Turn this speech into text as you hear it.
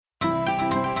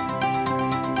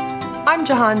I'm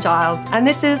Jahan Giles, and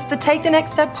this is the Take the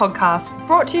Next Step podcast,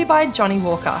 brought to you by Johnny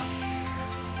Walker.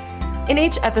 In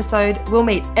each episode, we'll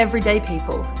meet everyday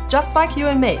people, just like you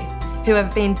and me, who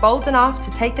have been bold enough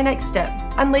to take the next step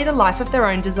and lead a life of their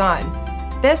own design.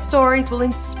 Their stories will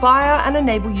inspire and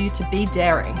enable you to be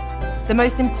daring. The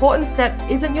most important step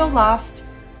isn't your last,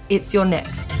 it's your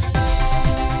next.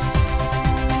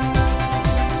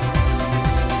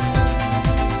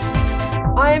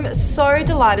 I'm so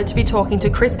delighted to be talking to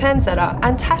Chris Panzetta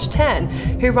and Tash Tan,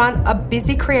 who run a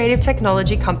busy creative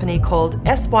technology company called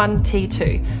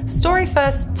S1T2. Story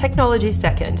first, technology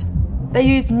second. They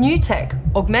use new tech,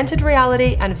 augmented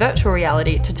reality and virtual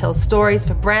reality to tell stories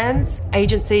for brands,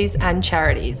 agencies and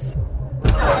charities.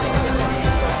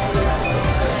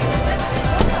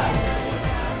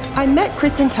 I met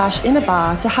Chris and Tash in a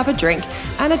bar to have a drink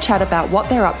and a chat about what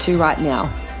they're up to right now,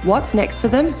 what's next for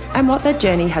them and what their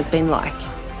journey has been like.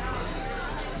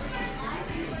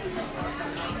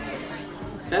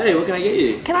 Hey, what can I get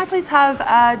you? Can I please have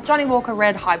a Johnny Walker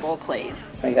Red Highball,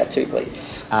 please? Make that 2,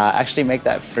 please. Actually make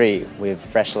that 3 with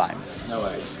fresh limes. No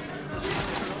worries.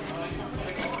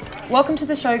 Welcome to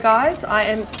the show, guys. I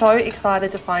am so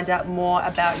excited to find out more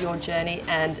about your journey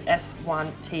and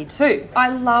S1T2. I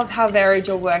love how varied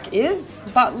your work is,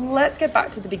 but let's get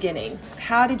back to the beginning.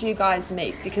 How did you guys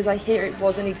meet? Because I hear it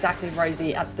wasn't exactly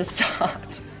rosy at the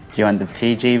start. Do you want the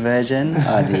PG version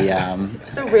or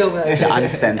The real version? the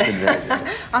uncensored version?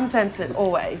 Uncensored,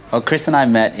 always. Well, Chris and I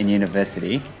met in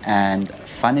university, and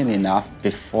funnily enough,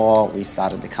 before we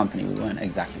started the company, we weren't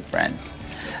exactly friends.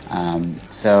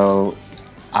 So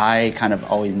I kind of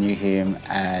always knew him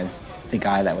as the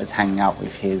guy that was hanging out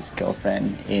with his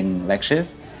girlfriend in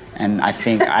lectures. And I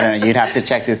think, I don't know, you'd have to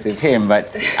check this with him,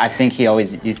 but I think he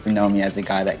always used to know me as a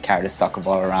guy that carried a soccer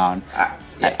ball around. Yeah.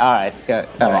 All right, go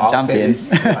on, jump in.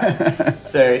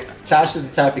 So Tash is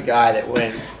the type of guy that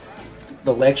when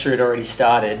the lecture had already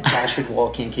started, Tash would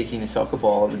walk in kicking a soccer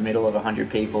ball in the middle of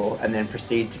 100 people and then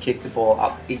proceed to kick the ball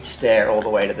up each stair all the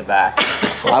way to the back.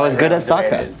 I was good at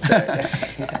soccer. So,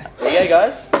 there you go,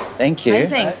 guys. Thank you.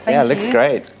 Amazing. Yeah, Thank it looks you.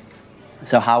 great.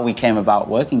 So how we came about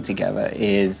working together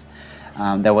is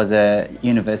there was a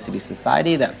university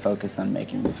society that focused on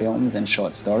making films and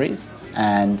short stories.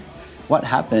 And what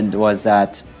happened was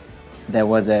that there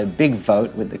was a big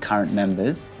vote with the current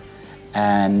members,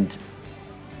 and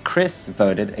Chris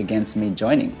voted against me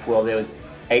joining. Well, there was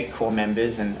 8 core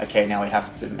members, and okay, now we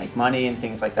have to make money and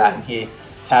things like that. And here,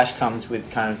 Tash comes with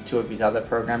kind of 2 of his other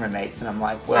programmer mates, and I'm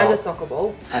like, well... And a soccer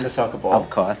ball. And a soccer ball. Of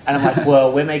course. And I'm like,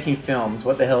 well, we're making films.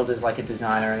 What the hell does like a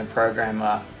designer and a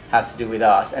programmer have to do with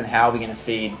us? And how are we going to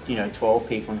feed, 12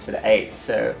 people instead of 8?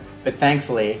 So, but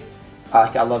thankfully,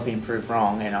 I love being proved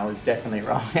wrong, and I was definitely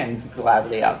wrong and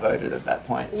gladly outvoted at that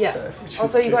point. Yeah. So,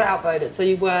 So you got outvoted. So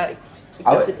you were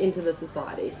accepted into the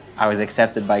society. I was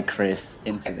accepted by Chris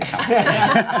into the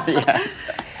company. Yes.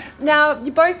 Now,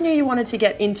 you both knew you wanted to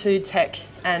get into tech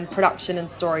and production and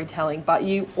storytelling, but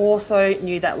you also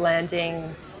knew that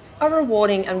landing a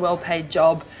rewarding and well-paid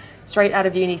job straight out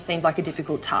of uni seemed like a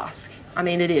difficult task. I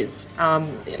mean, it is.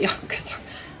 Because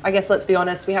I guess, let's be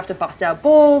honest, we have to bust our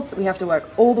balls, we have to work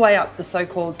all the way up the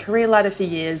so-called career ladder for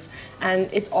years, and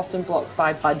it's often blocked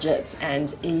by budgets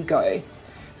and ego.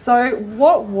 So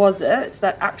what was it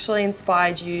that actually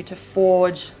inspired you to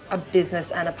forge a business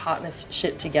and a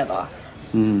partnership together?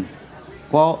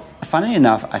 Well, funny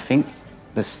enough, I think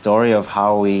the story of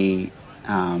how we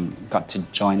got to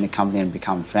join the company and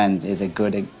become friends is a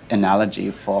good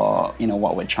analogy for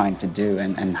what we're trying to do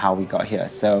and how we got here.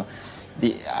 So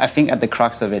I think at the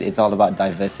crux of it, it's all about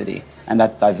diversity, and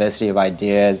that's diversity of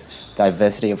ideas,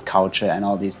 diversity of culture, and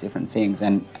all these different things.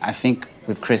 And I think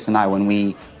with Chris and I, when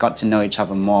we got to know each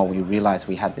other more, we realized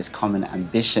we had this common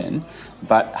ambition,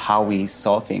 but how we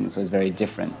saw things was very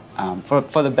different,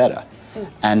 for the better.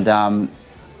 And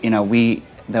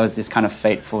there was this kind of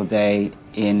fateful day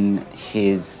in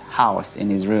his house, in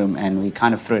his room, and we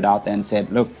kind of threw it out there and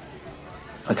said, look,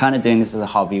 we're kind of doing this as a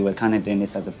hobby, we're kind of doing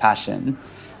this as a passion.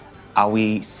 Are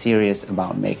we serious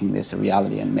about making this a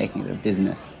reality and making it a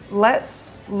business?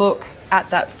 Let's look at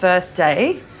that first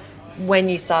day when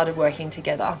you started working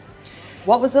together.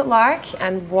 What was it like,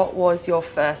 and what was your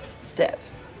first step?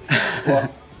 Well,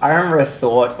 I remember a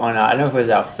thought on, I don't know if it was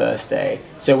our first day.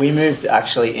 So we moved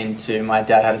actually my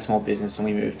dad had a small business, and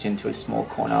we moved into a small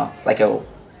corner, like a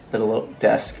little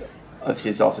desk of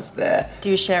his office there. Do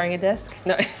you sharing a desk?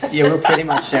 No. Yeah, we were pretty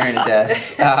much sharing a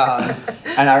desk.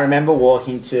 And I remember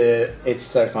it's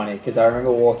so funny, because I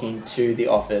remember walking to the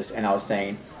office and I was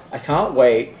saying, I can't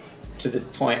wait to the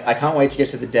point. I can't wait to get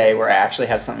to the day where I actually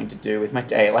have something to do with my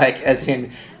day. Like, as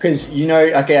in, because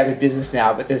okay, I have a business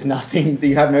now, but there's nothing.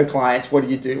 You have no clients. What do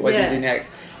you do? What do you do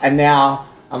next? And now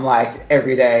I'm like,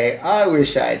 every day, I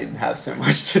wish I didn't have so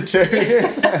much to do.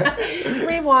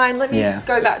 Rewind. Let me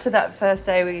go back to that first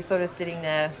day where you're sort of sitting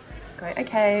there going,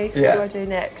 okay, what do I do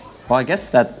next? Well, I guess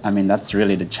that's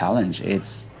really the challenge.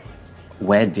 It's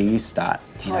where do you start?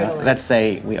 Totally. You know? Let's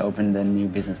say we open the new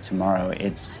business tomorrow.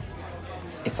 It's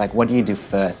like, what do you do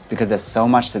first? Because there's so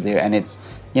much to do, and it's,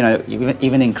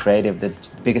 even in creative, the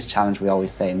biggest challenge we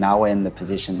always say, now we're in the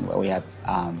position where we have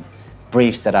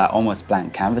briefs that are almost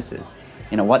blank canvases.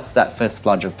 What's that first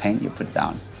splodge of paint you put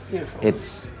down? Beautiful.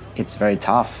 It's very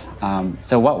tough.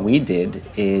 So what we did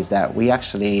is that we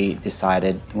actually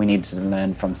decided we needed to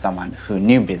learn from someone who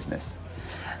knew business.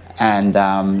 And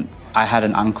I had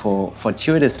an uncle,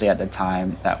 fortuitously at the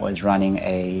time, that was running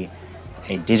a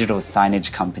digital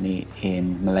signage company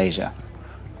in Malaysia.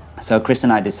 So Chris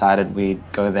and I decided we'd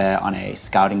go there on a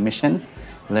scouting mission,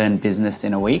 learn business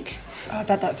in a week. Oh, I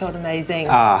bet that felt amazing.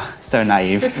 So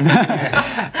naive.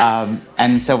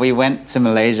 And so we went to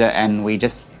Malaysia and we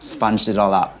just sponged it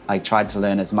all up, like tried to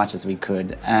learn as much as we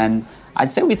could. And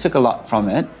I'd say we took a lot from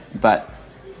it, but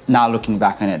now looking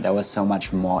back on it, there was so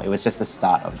much more. It was just the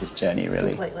start of this journey, really.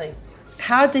 Completely.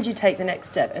 How did you take the next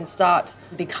step and start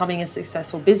becoming a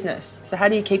successful business? So how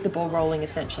do you keep the ball rolling,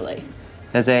 essentially?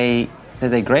 There's a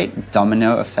great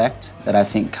domino effect that I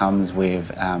think comes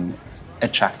with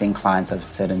attracting clients of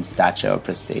certain stature or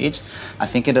prestige. I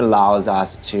think it allows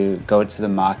us to go to the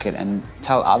market and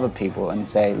tell other people and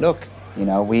say, look,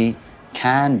 we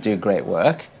can do great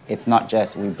work. It's not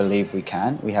just we believe we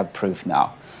can, we have proof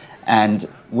now. And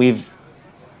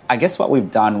I guess what we've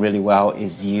done really well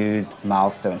is used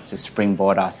milestones to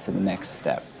springboard us to the next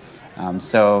step.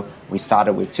 So we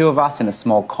started with 2 of us in a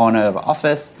small corner of an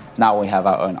office. Now we have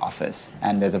our own office,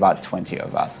 and there's about 20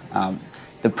 of us.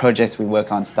 The projects we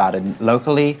work on started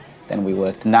locally, then we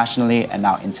worked nationally, and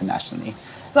now internationally.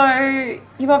 So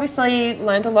you've obviously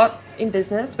learned a lot in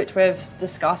business, which we've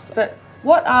discussed, but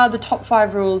what are the top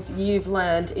 5 rules you've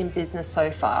learned in business so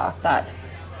far that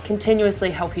continuously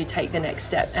help you take the next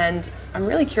step? And I'm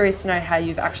really curious to know how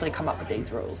you've actually come up with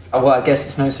these rules. Well, I guess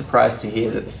it's no surprise to hear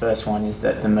that the first one is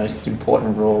that the most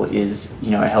important rule is,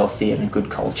 a healthy and a good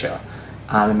culture,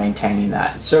 and maintaining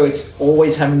that. So it's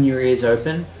always having your ears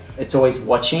open. It's always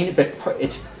watching, but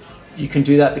you can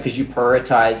do that because you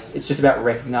prioritize. It's just about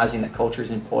recognizing that culture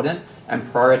is important and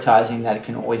prioritizing that it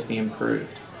can always be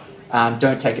improved.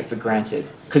 Don't take it for granted,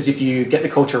 because if you get the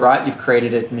culture right, you've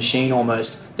created a machine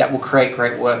almost that will create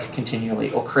great work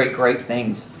continually, or create great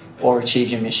things, or achieve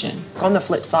your mission. On the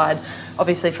flip side,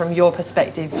 obviously from your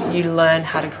perspective, you learn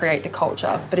how to create the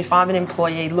culture. But if I'm an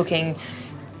employee looking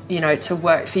to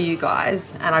work for you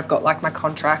guys, and I've got like my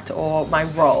contract or my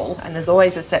role, and there's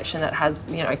always a section that has,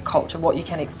 culture, what you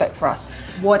can expect for us.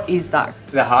 What is that?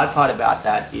 The hard part about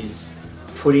that is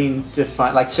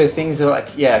so things are like,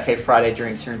 Friday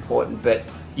drinks are important, but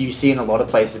you see in a lot of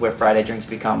places where Friday drinks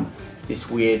become this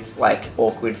weird,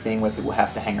 awkward thing where people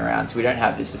have to hang around. So we don't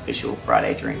have this official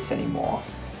Friday drinks anymore.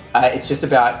 It's just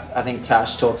about, I think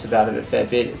Tash talks about it a fair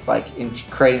bit, it's like in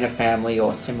creating a family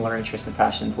or similar interests and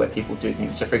passions where people do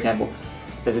things. So for example,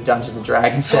 there's a Dungeons and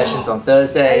Dragons sessions on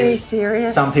Thursdays. Are you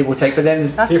serious? Some people take, but then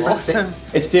there's That's different awesome.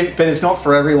 But it's not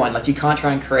for everyone. Like, you can't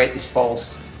try and create this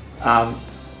false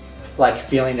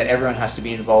feeling that everyone has to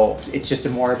be involved. It's just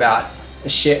more about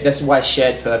that's why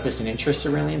shared purpose and interests are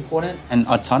really important. And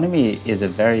autonomy is a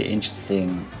very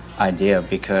interesting idea,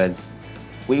 because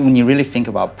when you really think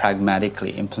about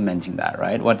pragmatically implementing that,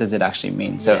 right? What does it actually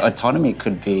mean? So autonomy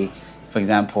could be, for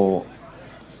example,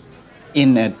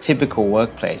 in a typical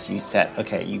workplace, you set,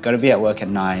 okay, you got to be at work at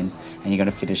 9 and you're going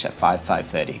to finish at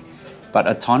 5:30. But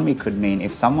autonomy could mean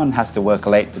if someone has to work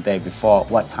late the day before,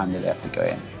 what time do they have to go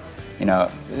in?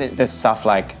 There's stuff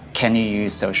like, can you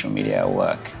use social media at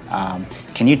work?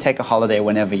 Can you take a holiday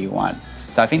whenever you want?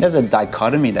 So I think there's a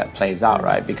dichotomy that plays out,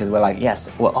 right? Because we're like, yes,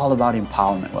 we're all about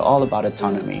empowerment, we're all about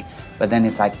autonomy, but then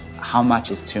it's like, how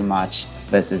much is too much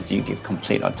versus do you give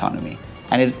complete autonomy?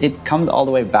 And it comes all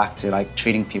the way back to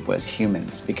treating people as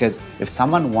humans, because if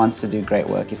someone wants to do great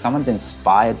work, if someone's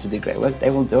inspired to do great work, they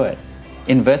will do it.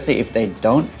 Inversely, if they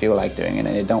don't feel like doing it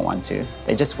and they don't want to,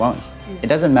 they just won't. It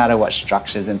doesn't matter what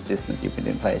structures and systems you put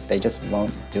in place, they just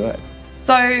won't do it.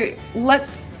 So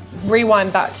let's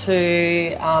rewind back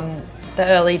to the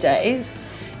early days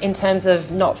in terms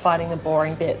of not fighting the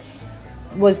boring bits.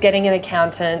 Was getting an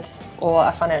accountant or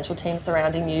a financial team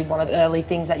surrounding you one of the early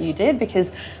things that you did?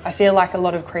 Because I feel like a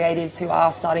lot of creatives who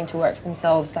are starting to work for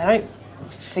themselves, they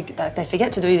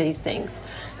forget to do these things.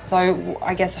 So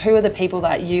I guess who are the people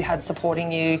that you had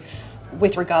supporting you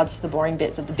with regards to the boring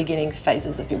bits at the beginning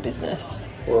phases of your business?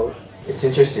 Well, it's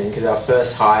interesting because our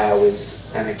first hire was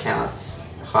an accounts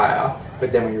hire,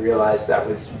 but then we realized that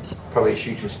was probably a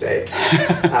huge mistake.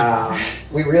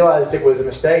 We realized it was a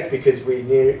mistake because we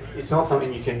knew it's not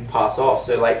something you can pass off.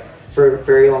 So like for a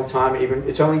very long time, even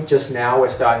it's only just now we're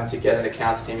starting to get an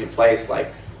accounts team in place.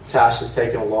 Like Tash has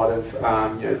taken a lot of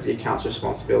the accounts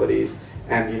responsibilities,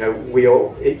 and we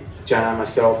all, Jana and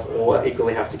myself, all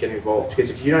equally have to get involved, because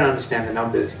if you don't understand the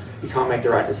numbers, you can't make the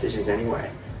right decisions anyway.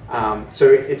 So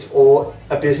it's all,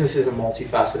 a business is a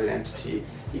multifaceted entity.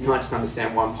 You can't just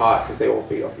understand one part because they all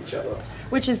feed off each other.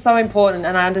 Which is so important,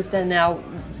 and I understand now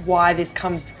why this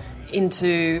comes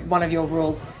into one of your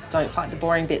rules, don't fight the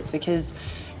boring bits, because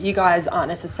you guys aren't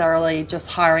necessarily just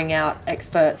hiring out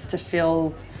experts to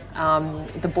fill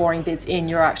the boring bits in.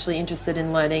 You're actually interested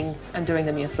in learning and doing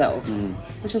them yourselves,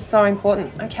 which is so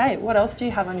important. Okay, what else do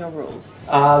you have on your rules?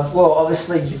 Well,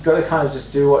 obviously you've got to kind of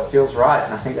just do what feels right,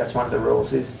 and I think that's one of the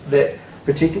rules, is that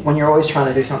particularly when you're always trying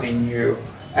to do something new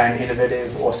and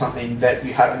innovative, or something that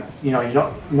you haven't,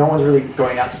 no one's really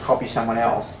going out to copy someone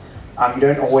else. You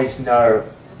don't always know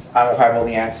or have all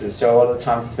the answers. So a lot of the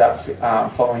times it's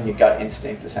about following your gut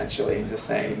instinct, essentially, and just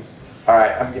saying, all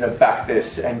right, I'm going to back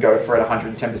this and go for it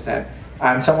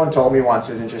 110%. Someone told me once,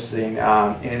 who was interesting, in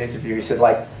an interview, he said,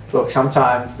 like, look,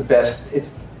 sometimes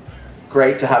it's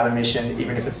great to have a mission,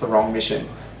 even if it's the wrong mission,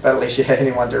 but at least you're heading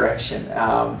in one direction.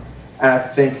 And I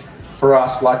think for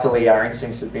us, luckily, our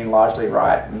instincts have been largely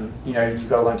right, and you've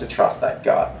got to learn to trust that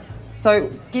gut.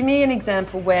 So give me an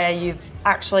example where you've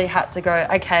actually had to go,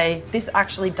 okay, this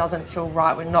actually doesn't feel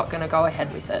right, we're not going to go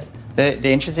ahead with it. The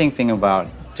interesting thing about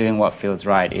doing what feels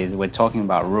right is we're talking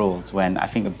about rules, when I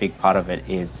think a big part of it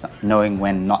is knowing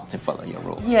when not to follow your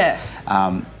rule. Yeah.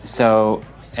 So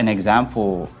an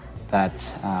example that,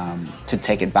 to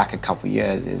take it back a couple of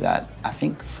years, is that I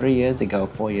think 4 years ago,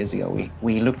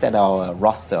 we looked at our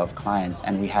roster of clients,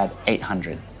 and we had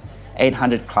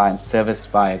 800 clients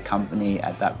serviced by a company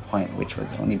at that point, which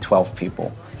was only 12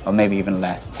 people, or maybe even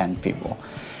less, 10 people.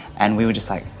 And we were just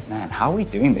like, man, how are we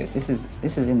doing this? This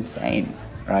is insane,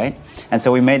 right? And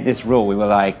so we made this rule. We were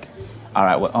like, all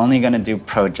right, we're only going to do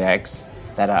projects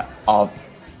that are of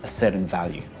a certain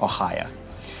value or higher.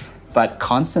 But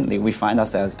constantly we find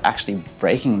ourselves actually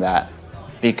breaking that,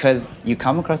 because you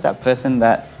come across that person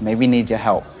that maybe needs your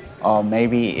help, or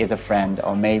maybe is a friend,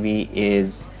 or maybe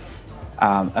is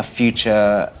a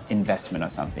future investment or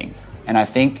something. And I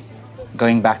think,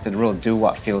 going back to the rule, do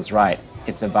what feels right,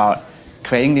 it's about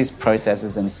creating these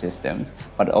processes and systems,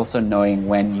 but also knowing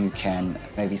when you can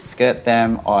maybe skirt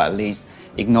them, or at least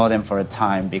ignore them for a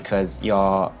time, because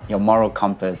your moral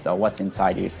compass or what's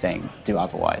inside you is saying do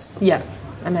otherwise. Yeah,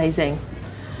 amazing.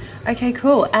 Okay,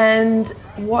 cool. And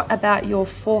what about your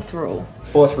fourth rule?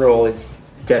 Fourth rule is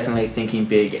definitely thinking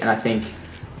big, and I think,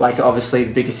 like, obviously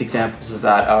the biggest examples of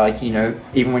that are,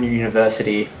 even when you're in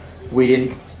university, we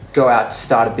didn't go out to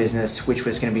start a business which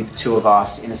was going to be the two of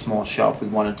us in a small shop. We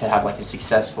wanted to have like a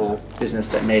successful business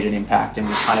that made an impact and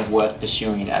was kind of worth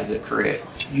pursuing it as a career.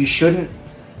 You shouldn't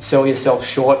sell yourself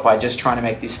short by just trying to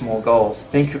make these small goals.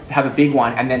 Have a big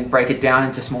one and then break it down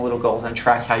into small little goals and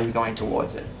track how you're going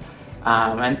towards it.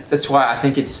 And that's why I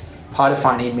think it's part of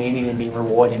finding meaning and being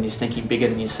rewarding is thinking bigger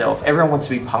than yourself. Everyone wants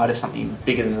to be part of something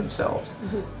bigger than themselves.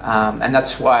 And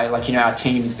that's why, our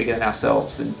team is bigger than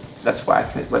ourselves, and that's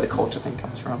where the culture thing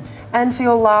comes from. And for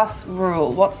your last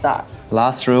rule, what's that?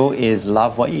 Last rule is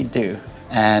love what you do.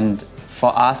 And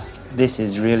for us, this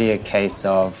is really a case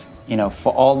of,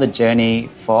 for all the journey,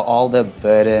 for all the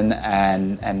burden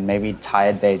and maybe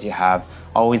tired days you have,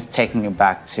 always taking it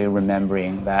back to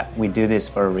remembering that we do this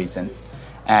for a reason.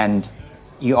 And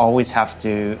you always have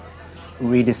to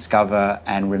rediscover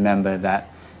and remember that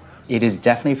it is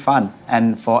definitely fun.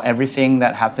 And for everything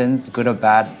that happens, good or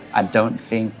bad, I don't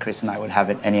think Chris and I would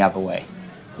have it any other way.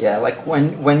 Yeah, like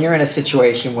when you're in a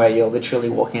situation where you're literally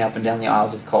walking up and down the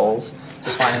aisles of Coles to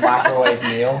find a microwave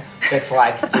meal that's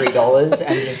like $3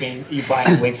 and you're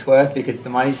buying a week's worth because the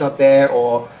money's not there,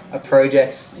 or a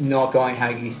project's not going how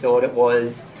you thought it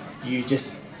was,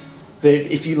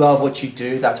 if you love what you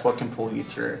do, that's what can pull you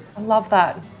through. I love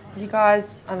that. You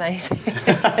guys, amazing.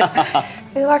 I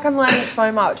feel like I'm learning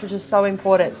so much, which is so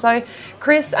important. So,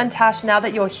 Chris and Tash, now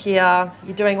that you're here,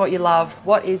 you're doing what you love,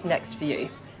 what is next for you?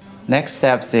 Next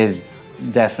steps is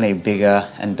definitely bigger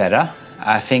and better.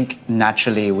 I think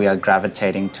naturally we are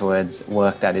gravitating towards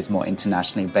work that is more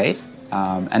internationally based.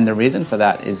 And the reason for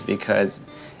that is because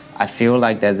I feel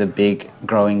like there's a big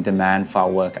growing demand for our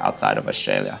work outside of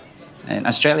Australia. And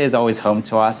Australia is always home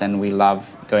to us, and we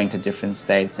love going to different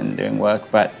states and doing work.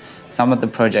 But some of the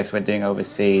projects we're doing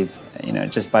overseas,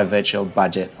 just by virtue of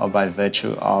budget or by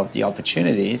virtue of the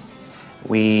opportunities,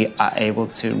 we are able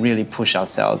to really push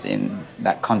ourselves in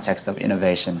that context of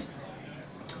innovation.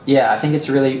 Yeah, I think it's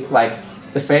really like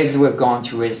the phases we've gone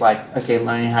through is like, okay,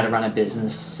 learning how to run a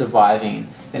business, surviving.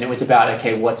 Then it was about,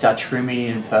 okay, what's our true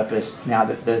meaning and purpose now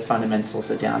that the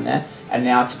fundamentals are down there? And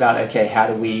now it's about, okay, how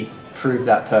do we prove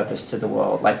that purpose to the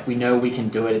world? Like, we know we can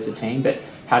do it as a team, but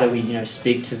how do we,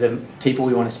 speak to the people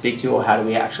we want to speak to, or how do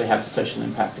we actually have a social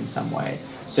impact in some way?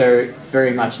 So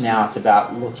very much now it's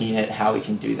about looking at how we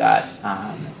can do that,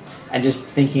 and just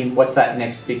thinking, what's that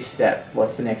next big step?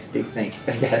 What's the next big thing,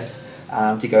 I guess,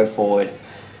 to go forward?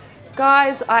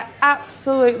 Guys, I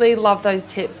absolutely love those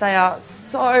tips. They are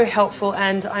so helpful,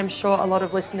 and I'm sure a lot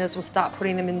of listeners will start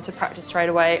putting them into practice straight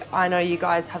away. I know you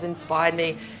guys have inspired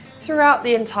me throughout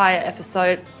the entire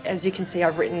episode. As you can see,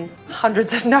 I've written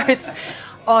hundreds of notes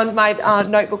on my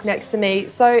notebook next to me.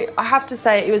 So I have to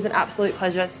say it was an absolute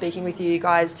pleasure speaking with you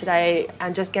guys today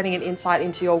and just getting an insight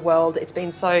into your world. It's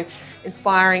been so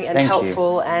inspiring and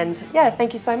helpful. And yeah,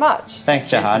 thank you so much. Thanks,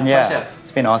 Jahan. Yeah,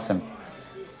 it's been awesome.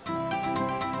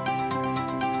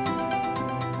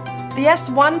 The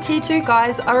S1T2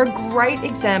 guys are a great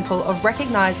example of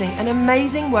recognising an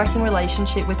amazing working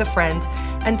relationship with a friend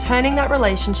and turning that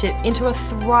relationship into a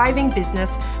thriving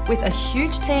business with a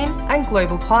huge team and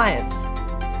global clients.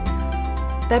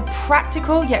 Their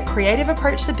practical yet creative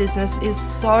approach to business is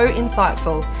so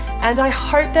insightful, and I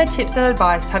hope their tips and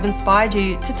advice have inspired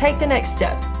you to take the next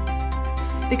step.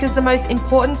 Because the most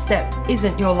important step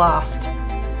isn't your last,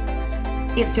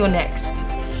 it's your next.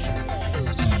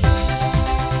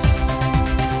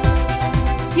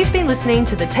 You've been listening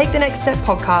to the Take the Next Step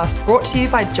podcast, brought to you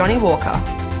by Johnny Walker.